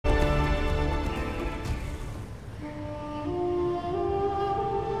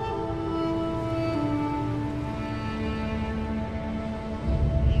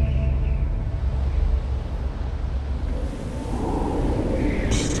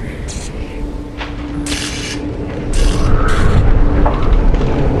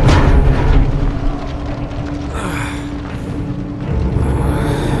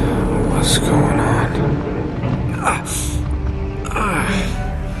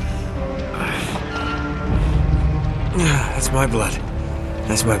That's my blood.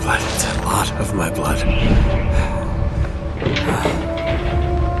 That's my blood. It's a lot of my blood.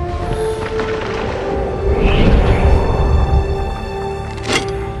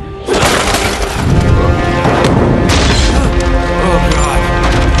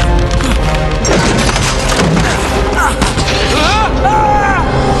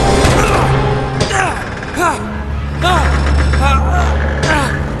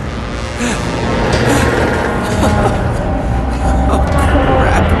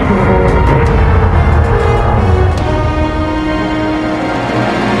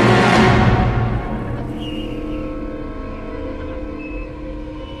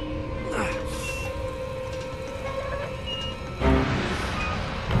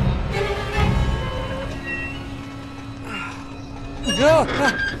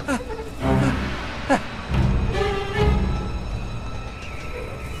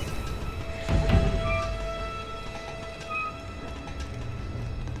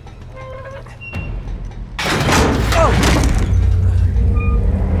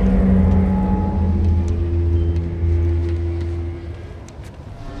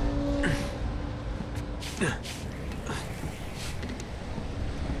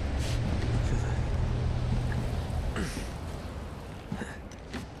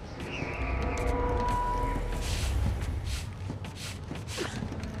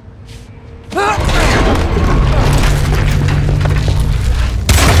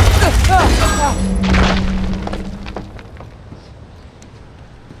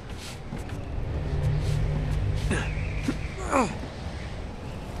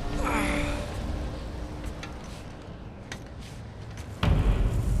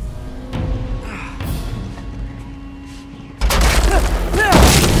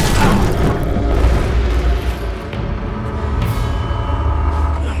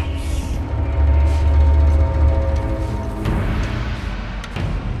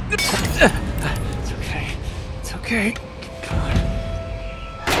 Okay. Come on.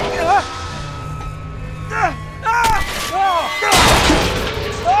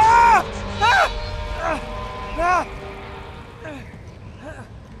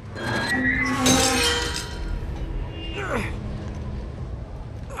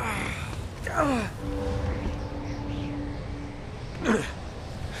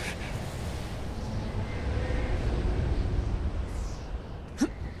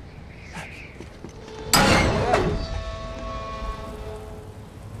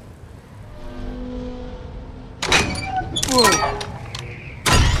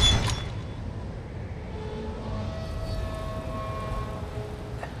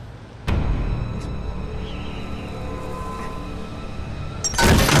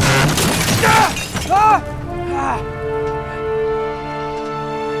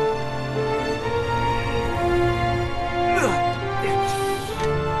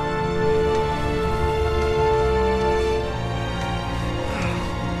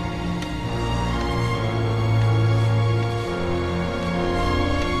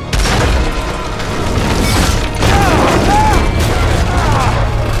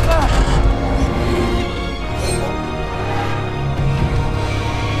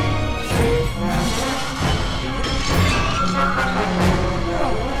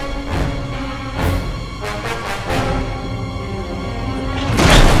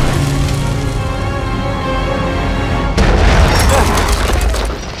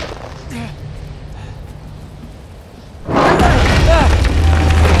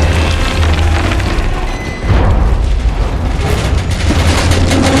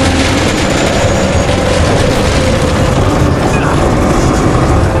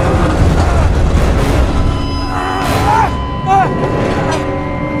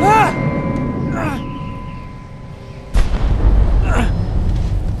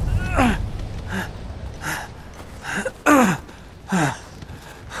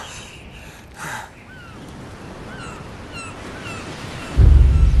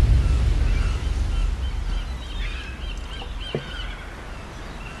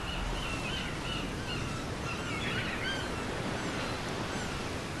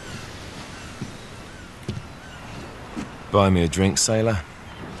 Buy me a drink, sailor.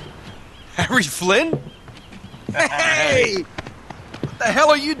 Harry Flynn? Hey! What the hell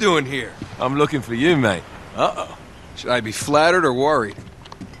are you doing here? I'm looking for you, mate. Uh-oh. Should I be flattered or worried?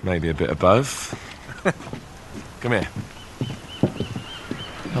 Maybe a bit of both. Come here.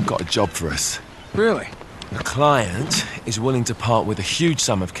 I've got a job for us. Really? A client is willing to part with a huge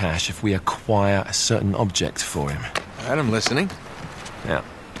sum of cash if we acquire a certain object for him. All right, I'm listening. Now,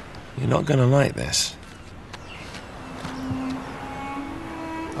 you're not gonna like this.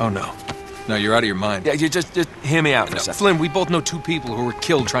 Oh, no. No, you're out of your mind. Yeah, you just hear me out for a second. Flynn, we both know 2 people who were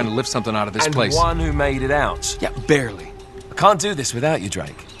killed trying to lift something out of this place. And one who made it out. Yeah, barely. I can't do this without you,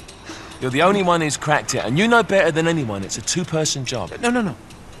 Drake. You're the only one who's cracked it, and you know better than anyone it's a 2-person job. No.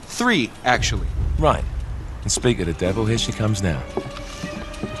 3, actually. Right. And speak of the devil, here she comes now.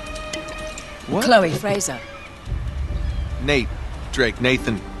 What? Chloe Fraser. Nate. Drake.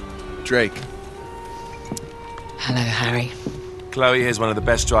 Nathan. Drake. Hello, Harry. Chloe is one of the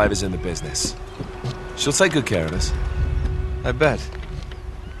best drivers in the business. She'll take good care of us. I bet.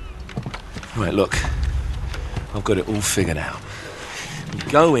 Right, look. I've got it all figured out. We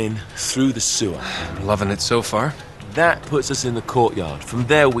go in through the sewer. I'm loving it so far. That puts us in the courtyard. From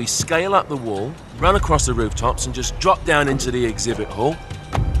there, we scale up the wall, run across the rooftops, and just drop down into the exhibit hall.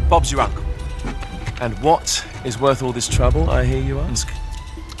 Bob's your uncle. And what is worth all this trouble, I hear you ask?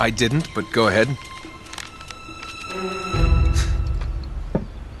 I didn't, but go ahead.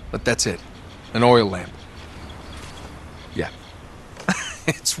 But that's it. An oil lamp. Yeah.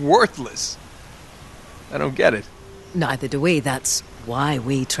 It's worthless. I don't get it. Neither do we. That's why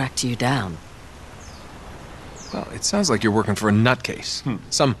we tracked you down. Well, it sounds like you're working for a nutcase.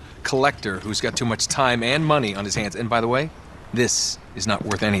 Some collector who's got too much time and money on his hands. And by the way, this is not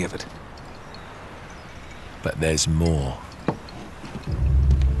worth any of it. But there's more.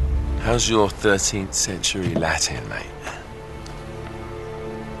 How's your 13th century Latin, mate?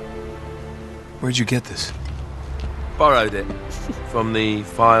 Where'd you get this? Borrowed it from the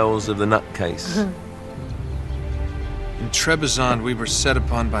files of the nutcase. In Trebizond, we were set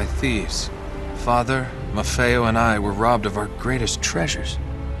upon by thieves. Father, Maffeo, and I were robbed of our greatest treasures.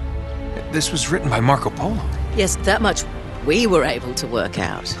 This was written by Marco Polo. Yes, that much we were able to work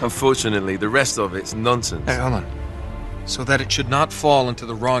out. Unfortunately, the rest of it's nonsense. Hey, hold on. So that it should not fall into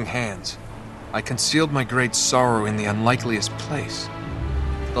the wrong hands, I concealed my great sorrow in the unlikeliest place.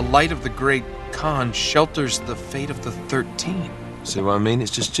 The light of the great Khan shelters the fate of the 13. See what I mean?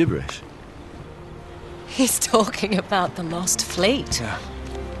 It's just gibberish. He's talking about the lost fleet. Yeah.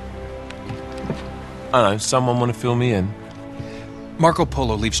 I don't know, someone want to fill me in? Marco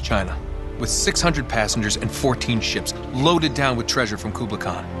Polo leaves China with 600 passengers and 14 ships loaded down with treasure from Kublai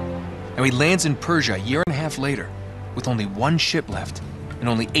Khan. And he lands in Persia a year and a half later with only 1 ship left and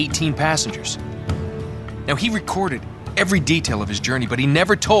only 18 passengers. Now, he recorded every detail of his journey, but he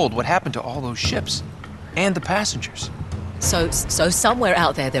never told what happened to all those ships and the passengers. So somewhere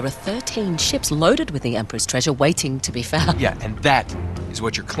out there are 13 ships loaded with the Emperor's treasure waiting to be found. Yeah, and that is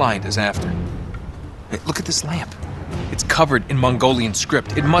what your client is after. Hey, look at this lamp. It's covered in Mongolian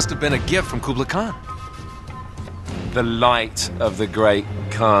script. It must have been a gift from Kublai Khan. The light of the great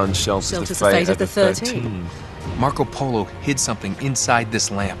Khan shelters the fate of the 13. Marco Polo hid something inside this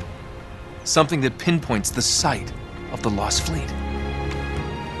lamp. Something that pinpoints the site of the lost fleet.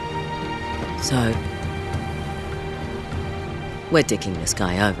 So, we're dicking this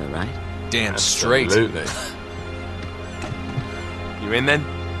guy over, right? Damn straight. Absolutely. You in then?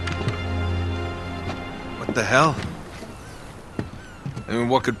 What the hell? I mean,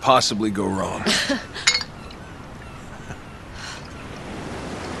 what could possibly go wrong?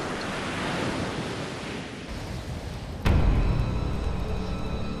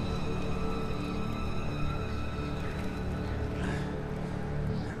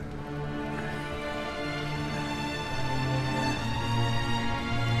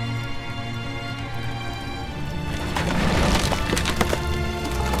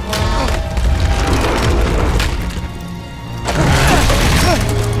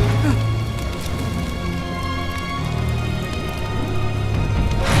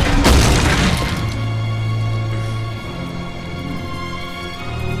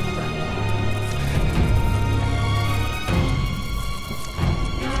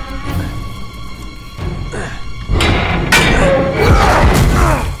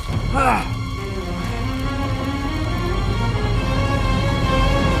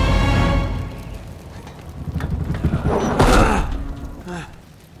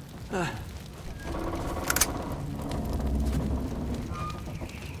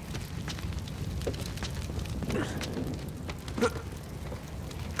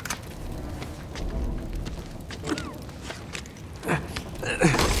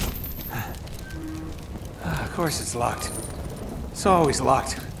 Of course it's locked. It's always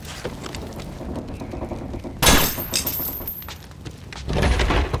locked.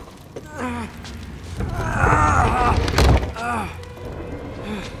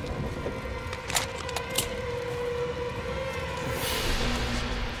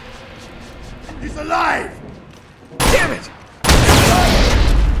 He's alive! Damn it!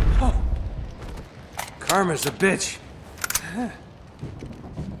 Oh. Karma's a bitch.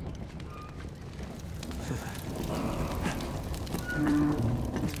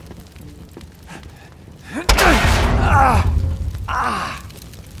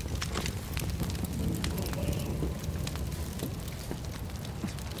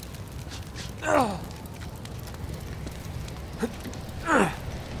 Hello.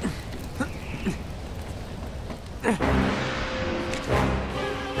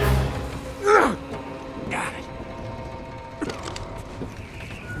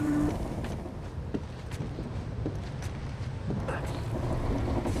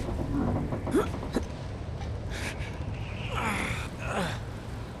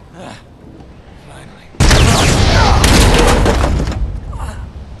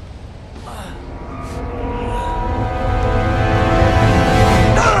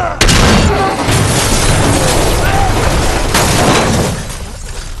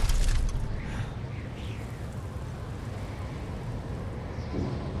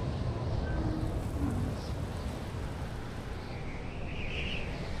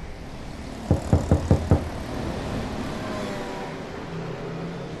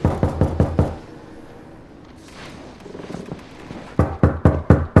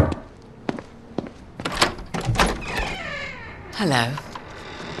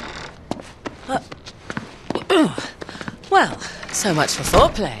 Well, so much for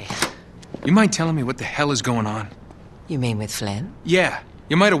foreplay. You mind telling me what the hell is going on? You mean with Flynn? Yeah,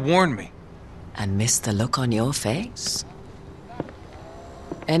 you might have warned me. And missed the look on your face?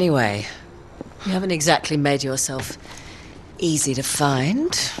 Anyway, you haven't exactly made yourself easy to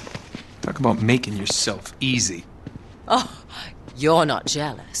find. Talk about making yourself easy. Oh, you're not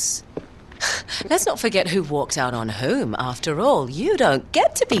jealous. Let's not forget who walked out on whom. After all, you don't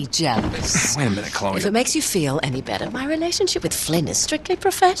get to be jealous. Wait a minute, Chloe. If it makes you feel any better, my relationship with Flynn is strictly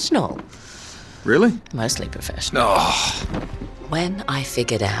professional. Really? Mostly professional. Oh. When I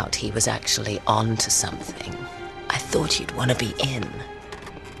figured out he was actually on to something, I thought you'd want to be in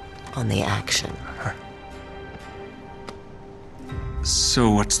on the action.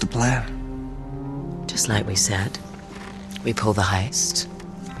 So what's the plan? Just like we said, we pull the heist,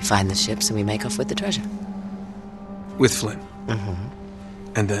 we find the ships, and we make off with the treasure. With Flynn?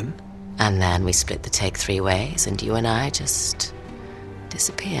 Mm-hmm. And then? And then we split the take 3 ways, and you and I just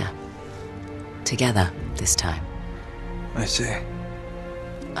disappear. Together, this time. I see.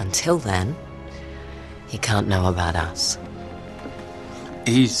 Until then, he can't know about us.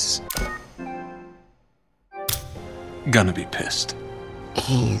 He's gonna be pissed.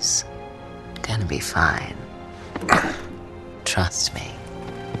 He's gonna be fine. Trust me.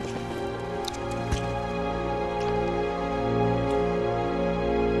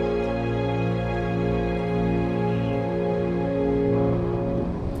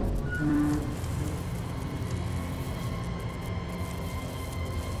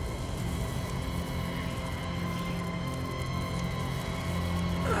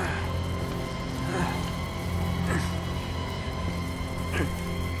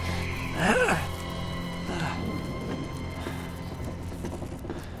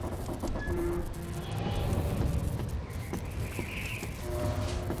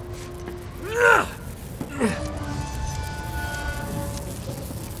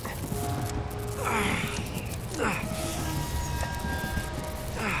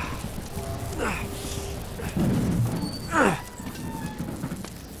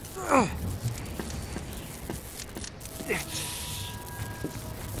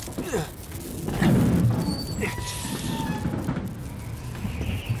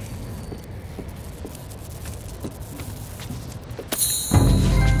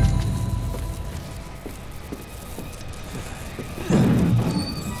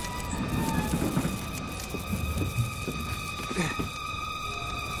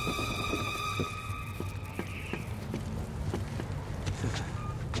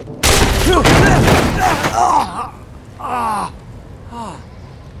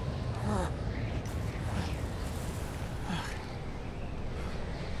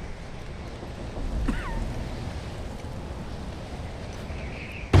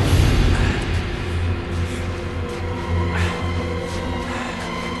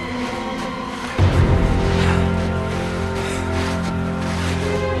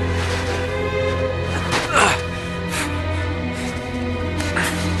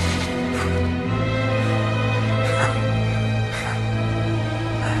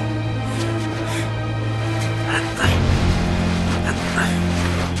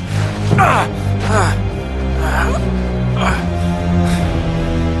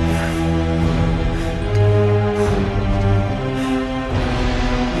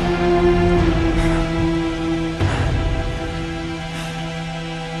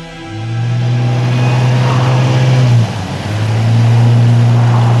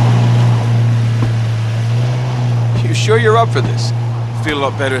 Sure you're up for this? Feel a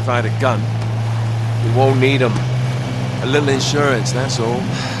lot better if I had a gun. We won't need them. A little insurance, that's all.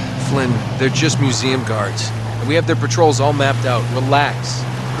 Flynn, they're just museum guards. And we have their patrols all mapped out. Relax.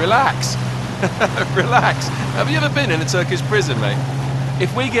 Relax. Relax. Have you ever been in a Turkish prison, mate?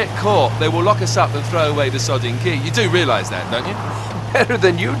 If we get caught, they will lock us up and throw away the sodding key. You do realise that, don't you? Better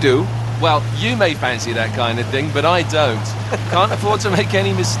than you do. Well, you may fancy that kind of thing, but I don't. Can't afford to make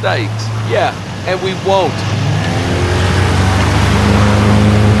any mistakes. Yeah, and we won't.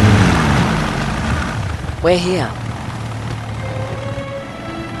 We're here.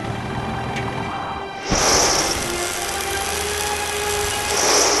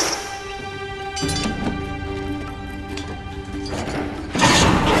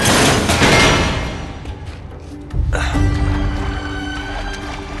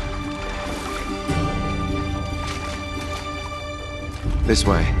 This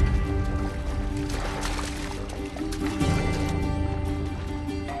way.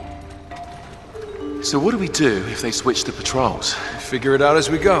 So what do we do if they switch the patrols? Figure it out as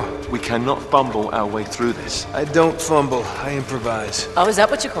we go. We cannot fumble our way through this. I don't fumble, I improvise. Oh, is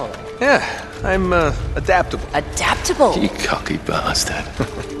that what you call it? Yeah, I'm, adaptable. Adaptable? You cocky bastard.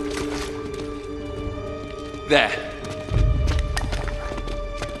 There.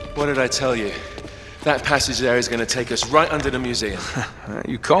 What did I tell you? That passage there is going to take us right under the museum.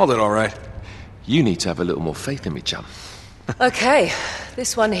 You called it all right. You need to have a little more faith in me, chum. Okay,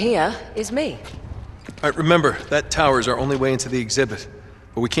 this one here is me. All right, remember, that tower is our only way into the exhibit.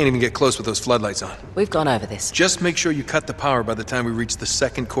 But we can't even get close with those floodlights on. We've gone over this. Just make sure you cut the power by the time we reach the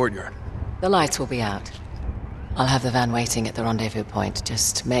second courtyard. The lights will be out. I'll have the van waiting at the rendezvous point.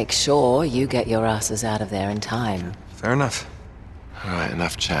 Just make sure you get your asses out of there in time. Fair enough. All right,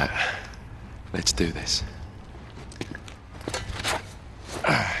 enough chat. Let's do this.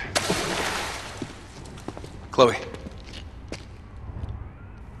 Chloe.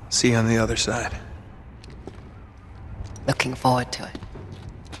 See you on the other side. Looking forward to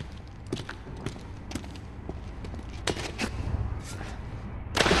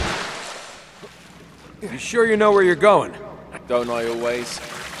it. You sure you know where you're going? Don't I always?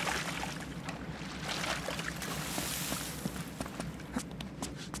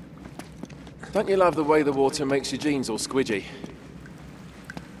 Don't you love the way the water makes your jeans all squidgy?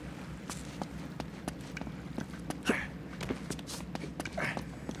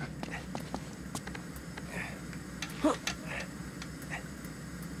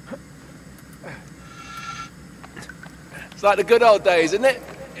 It's like the good old days, isn't it?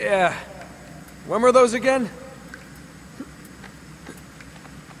 Yeah. When were those again?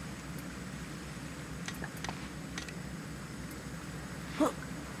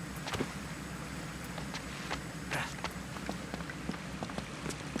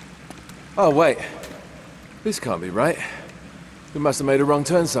 Oh, wait. This can't be right. We must have made a wrong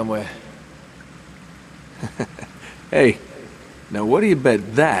turn somewhere. Hey, now what do you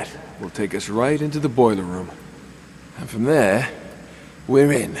bet that will take us right into the boiler room? And from there,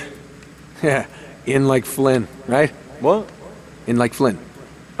 we're in. Yeah, in like Flynn, right? What? In like Flynn.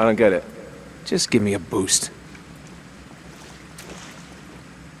 I don't get it. Just give me a boost.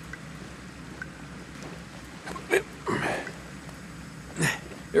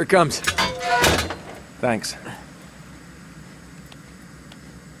 Here it comes. Thanks.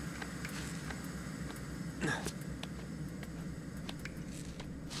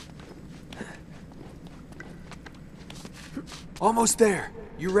 Almost there.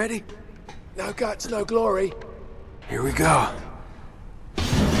 You ready? No guts, no glory. Here we go.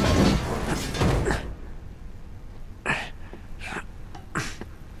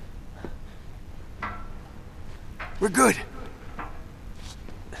 We're good.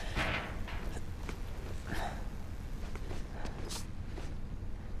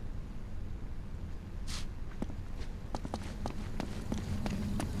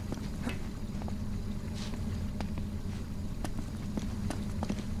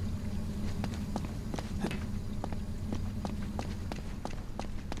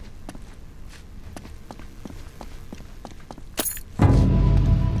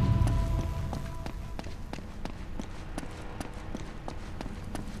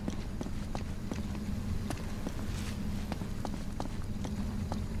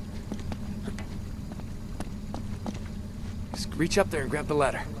 Just reach up there and grab the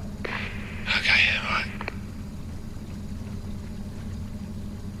ladder. Okay, all right.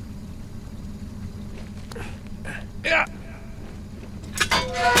 Yeah.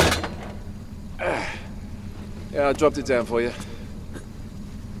 Yeah, I dropped it down for you.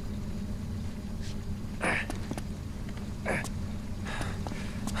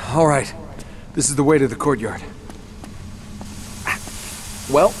 All right. This is the way to the courtyard.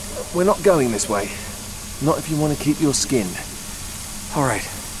 Well, we're not going this way. Not if you want to keep your skin. All right.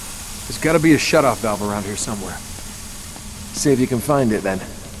 There's gotta be a shut-off valve around here somewhere. See if you can find it then.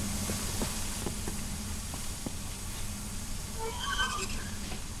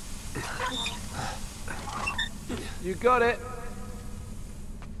 You got it.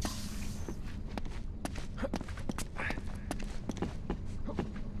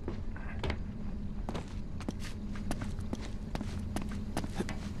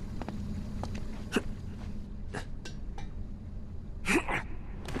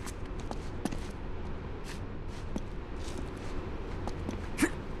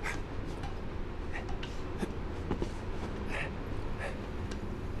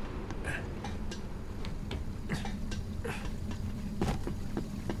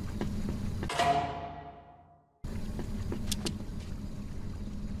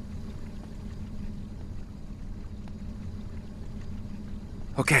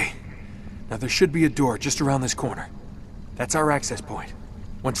 Okay, now there should be a door just around this corner. That's our access point.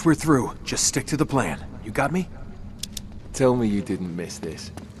 Once we're through, just stick to the plan. You got me? Tell me you didn't miss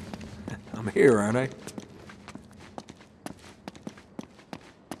this. I'm here, aren't I?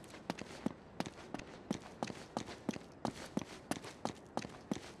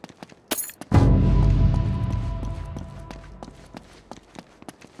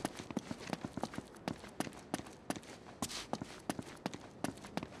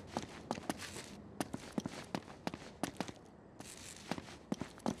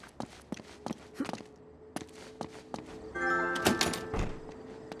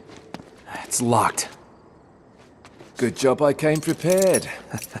 It's locked. Good job I came prepared.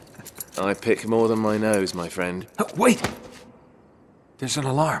 I pick more than my nose, my friend. Oh, wait! There's an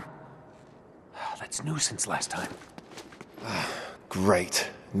alarm. That's new since last time. Great.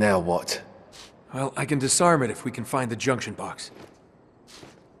 Now what? Well, I can disarm it if we can find the junction box.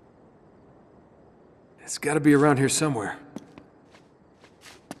 It's gotta be around here somewhere.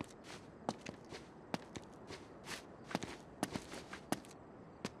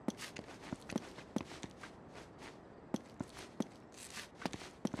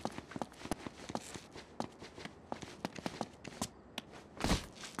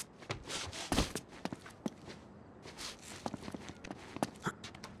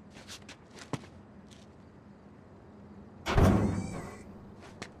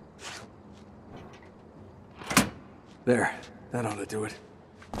 There. That ought to do it.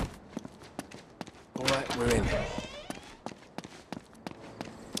 All right, we're in.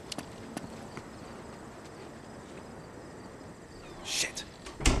 Shit.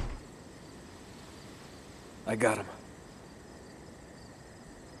 I got him.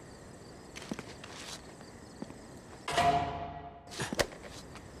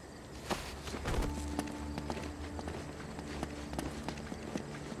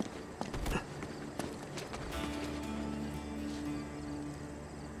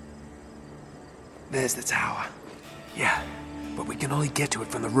 There's the tower. Yeah, but we can only get to it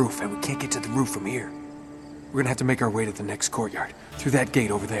from the roof, and we can't get to the roof from here. We're gonna have to make our way to the next courtyard, through that gate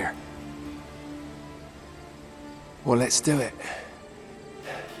over there. Well, let's do it.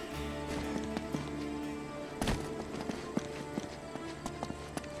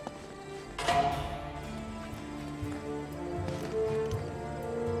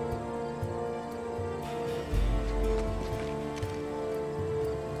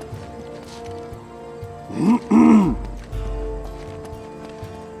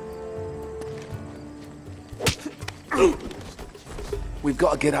 We've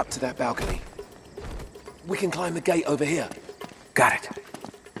got to get up to that balcony. We can climb the gate over here. Got it.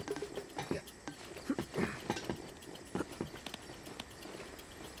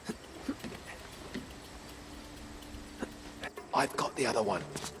 I've got the other one.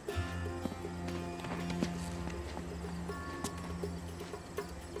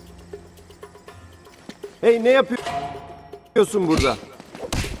 Hey, ne yapıyorsun burada?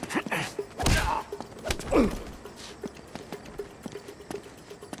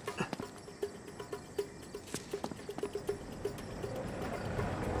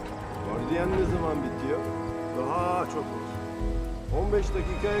 Gardiyan ne zaman bitiyor? Daha çok olur. 15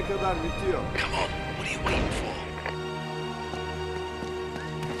 dakikaya kadar bitiyor. Come on, what are you waiting for?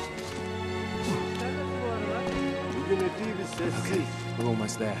 Bugün Thieves sessiz. We're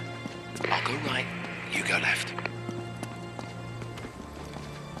almost there. I'll go right, you go left.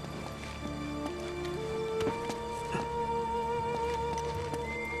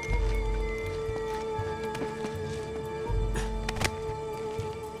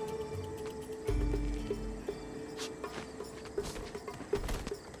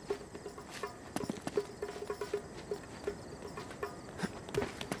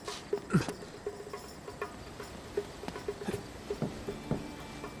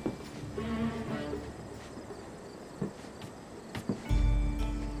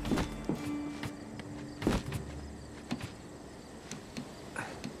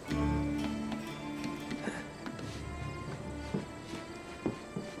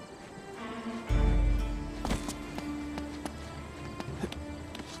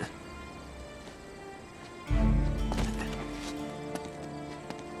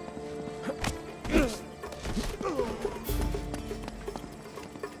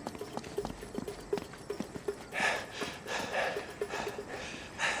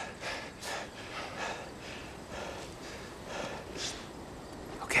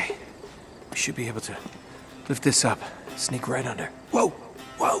 should be able to lift this up, sneak right under. Whoa!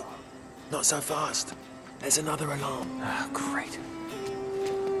 Whoa! Not so fast. There's another alarm. Oh, great.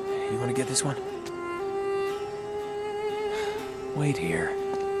 You want to get this one? Wait here.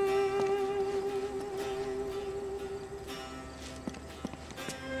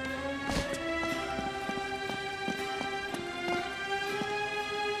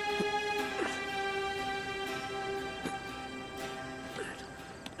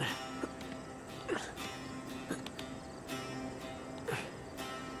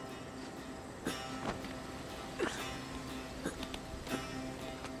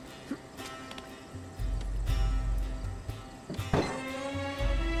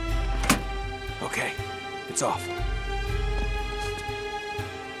 Okay, it's off.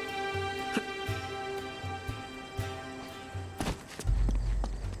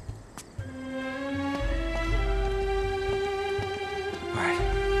 All right.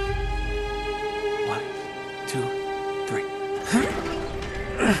 1, 2, 3.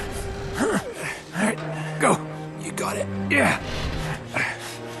 All right, go. You got it. Yeah.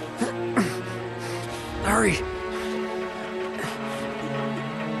 Hurry.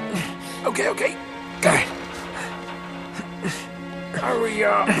 Okay. Got it. Hurry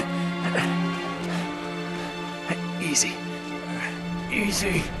up. Easy.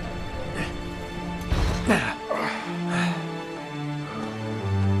 Easy.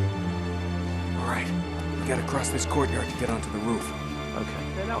 All right. We gotta cross this courtyard to get onto the roof.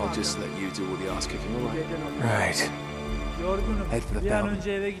 Okay, I'll just let you do all the ass kicking, all right? Right. Yorgunum. Head for the Bir an bell.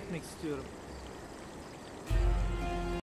 önce eve gitmek istiyorum.